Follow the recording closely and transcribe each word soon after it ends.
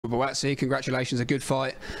Buatsi, congratulations, a good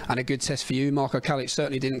fight and a good test for you. Marco Calic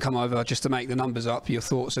certainly didn't come over just to make the numbers up. Your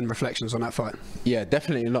thoughts and reflections on that fight? Yeah,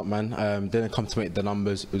 definitely not, man. Didn't come to make the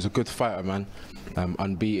numbers. It was a good fighter, man.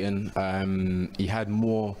 Unbeaten. He had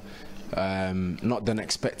more, not than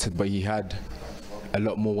expected, but he had a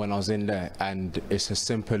lot more when I was in there. And it's as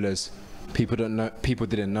simple as people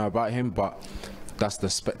didn't know about him, but that's the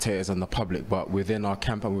spectators and the public. But within our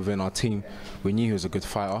camp and within our team, we knew he was a good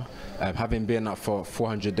fighter. Having been up for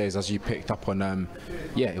 400 days, as you picked up on,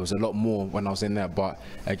 yeah, it was a lot more when I was in there. But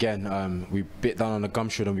again, we bit down on the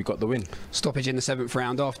gumshoe and we got the win. Stoppage in the 7th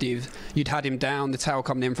round after you'd had him down, the towel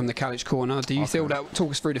coming in from the Calic corner. Do you feel that,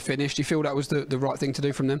 talk us through the finish, do you feel that was the right thing to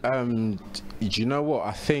do from them? Do you know what?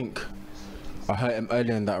 I think I heard him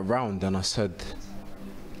earlier in that round and I said,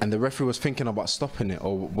 and the referee was thinking about stopping it,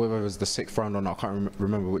 or whether it was the 6th round or not, I can't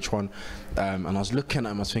remember which one. And I was looking at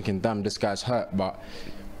him, I was thinking, damn, this guy's hurt, but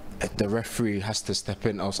the referee has to step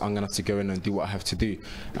in, else I'm going to have to go in and do what I have to do.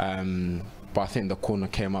 But I think the corner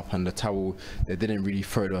came up and the towel, they didn't really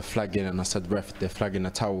throw the flag in, and I said, ref, they're flagging the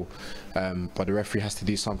towel. But the referee has to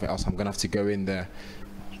do something else. I'm going to have to go in there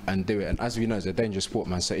and do it. And as we know, it's a dangerous sport,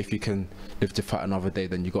 man, so if you can live to fight another day,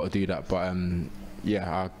 then you got to do that. But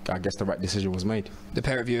yeah, I guess the right decision was made. The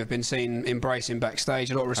pair of you have been seen embracing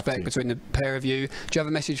backstage. A lot of respect between the pair of you. Do you have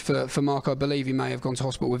a message for Marco? I believe he may have gone to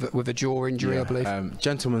hospital with a jaw injury, yeah, I believe.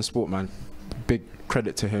 Gentleman sport, man. Big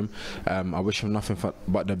credit to him. I wish him nothing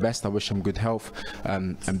but the best. I wish him good health,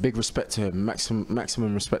 and big respect to him.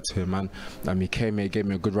 Maximum respect to him, man. He came here, gave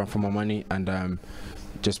me a good run for my money, and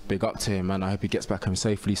just big up to him, man. I hope he gets back home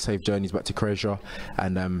safely, safe journeys back to Croatia.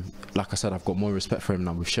 And like I said, I've got more respect for him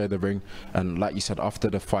now. We've shared the ring, and like you said, after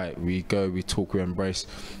the fight, we go, we talk, we embrace.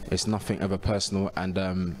 It's nothing ever personal, and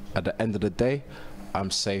at the end of the day,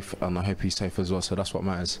 I'm safe, and I hope he's safe as well, so that's what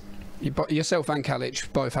matters. Yourself and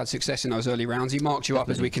Calic both had success in those early rounds. He marked you up,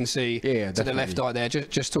 as we can see, to the left eye there.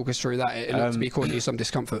 Just talk us through that. It looked to be causing you some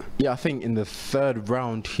discomfort. Yeah, I think in the 3rd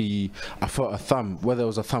round, I felt a thumb, whether it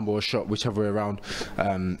was a thumb or a shot, whichever way around,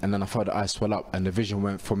 and then I felt the eye swell up and the vision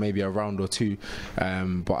went for maybe a round or two.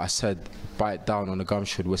 But I said, bite down on the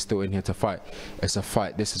gumshoe, we're still in here to fight. It's a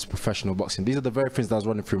fight, this is professional boxing. These are the very things that was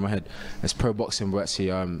running through my head. It's pro boxing,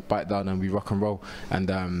 Buatsi, bite down and we rock and roll. And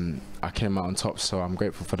I came out on top, so I'm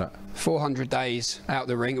grateful for that. 400 days out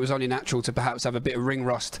the ring, it was only natural to perhaps have a bit of ring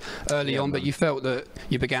rust early on, but you felt that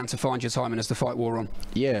you began to find your timing as the fight wore on.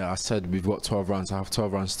 Yeah, I said we've got 12 rounds. I have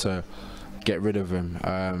 12 rounds to get rid of him,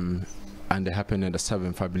 and it happened in the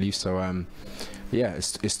 7th, I believe. So yeah,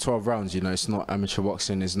 it's 12 rounds, you know. It's not amateur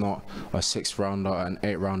boxing, it's not a 6th rounder, an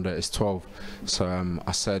 8th rounder, it's 12. So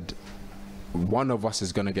I said one of us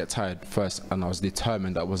is going to get tired first, and I was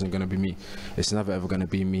determined that wasn't going to be me. It's never ever going to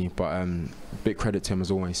be me, but big credit to him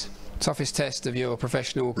as always. Toughest test of your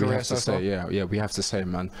professional career? We have to say, yeah, we have to say,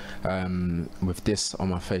 man. With this on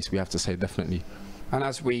my face, we have to say definitely. And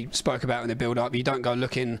as we spoke about in the build-up, you don't go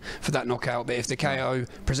looking for that knockout, but if the KO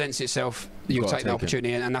presents itself, you'll take the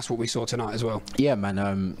opportunity, and that's what we saw tonight as well. Yeah,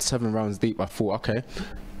 man. 7 rounds deep, I thought, okay,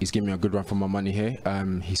 he's giving me a good run for my money here.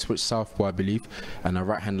 He switched southpaw, I believe, and a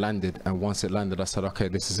right hand landed, and once it landed, I said, okay,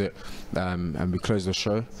 this is it, and we closed the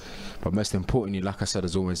show. But most importantly, like I said,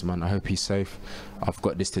 as always, man, I hope he's safe. I've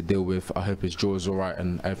got this to deal with. I hope his jaw is all right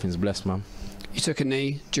and everything's blessed, man. You took a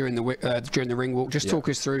knee during the ring walk. Just talk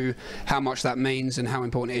us through how much that means and how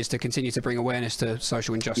important it is to continue to bring awareness to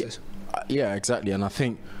social injustice. Yeah, exactly. And I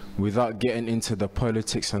think without getting into the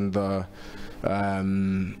politics and the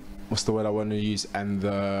what's the word I want to use, and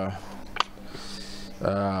the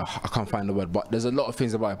I can't find the word, but there's a lot of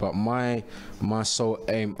things about it. But my sole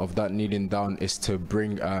aim of that kneeling down is to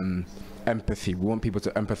bring empathy. We want people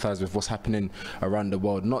to empathize with what's happening around the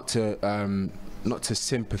world, not to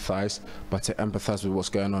sympathize, but to empathize with what's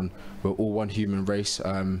going on. We're all one human race,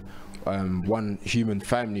 one human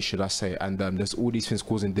family, should I say, and there's all these things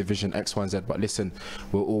causing division, X, Y, and Z, but listen,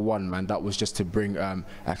 we're all one, man. That was just to bring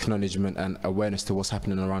acknowledgement and awareness to what's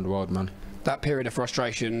happening around the world, man. That period of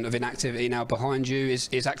frustration, of inactivity now behind you,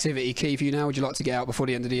 is activity key for you now? Would you like to get out before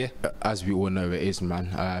the end of the year? As we all know, it is,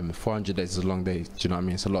 man. 400 days is a long day, do you know what I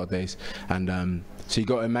mean? It's a lot of days, and so you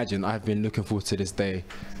got to imagine, I've been looking forward to this day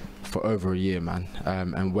for over a year, man.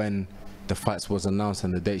 And when the fights was announced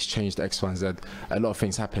and the dates changed, X, Y, and Z, a lot of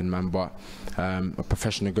things happen, man. But a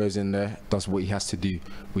professional goes in there, does what he has to do.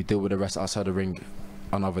 We deal with the rest outside the ring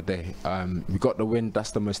another day. We got the win.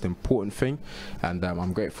 That's the most important thing, and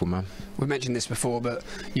I'm grateful, man. We mentioned this before, but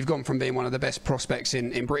you've gone from being one of the best prospects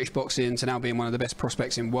in British boxing to now being one of the best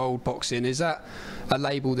prospects in world boxing. Is that a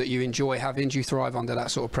label that you enjoy having? Do you thrive under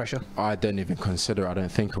that sort of pressure? I don't even consider it. I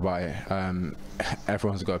don't think about it.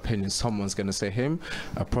 Everyone's got opinions. Someone's going to say him,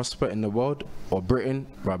 a prospect in the world, or Britain,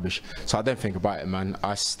 rubbish. So I don't think about it, man.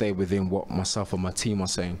 I stay within what myself and my team are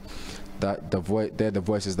saying. That they're the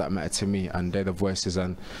voices that matter to me, and they're the voices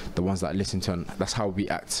and the ones that I listen to, and that's how we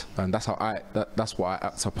act, and that's how that's what I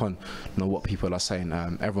act upon, not what people are saying.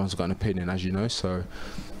 Everyone's got an opinion, as you know, so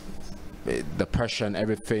the pressure and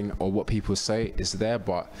everything, or what people say, is there,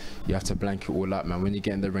 but you have to blank it all up, man. When you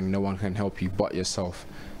get in the ring, no one can help you but yourself.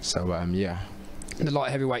 So yeah. The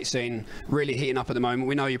light heavyweight scene really heating up at the moment.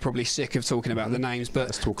 We know you're probably sick of talking about the names,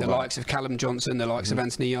 but the likes of Callum Johnson, the likes of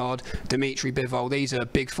Anthony Yard, Dimitri Bivol, these are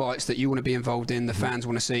big fights that you want to be involved in, the fans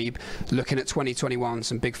want to see. Looking at 2021,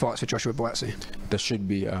 some big fights for Joshua Buatsi. There should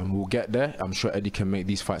be. We'll get there. I'm sure Eddie can make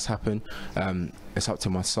these fights happen. It's up to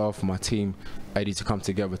myself, my team, Eddie, to come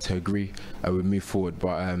together to agree and we move forward.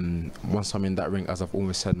 But once I'm in that ring, as I've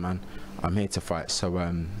always said, man, I'm here to fight. So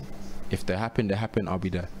if they happen, I'll be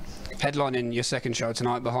there. Headlining your second show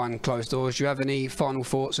tonight behind closed doors, do you have any final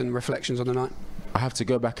thoughts and reflections on the night? I have to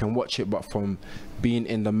go back and watch it, but from being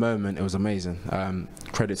in the moment, it was amazing.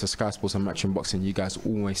 Credit to Sky Sports and Matchroom Boxing, you guys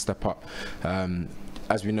always step up.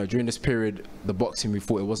 As we know, during this period, the boxing, we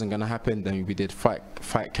thought it wasn't going to happen. Then we did fight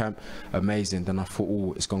camp, amazing. Then I thought,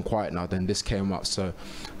 oh, it's gone quiet now. Then this came up. So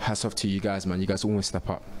hats off to you guys, man. You guys always step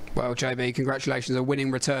up. Well, JB, congratulations on a winning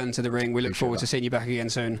return to the ring. We look forward to seeing you back again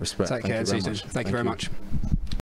soon. Respect. Take care and see you soon. Thank you very much.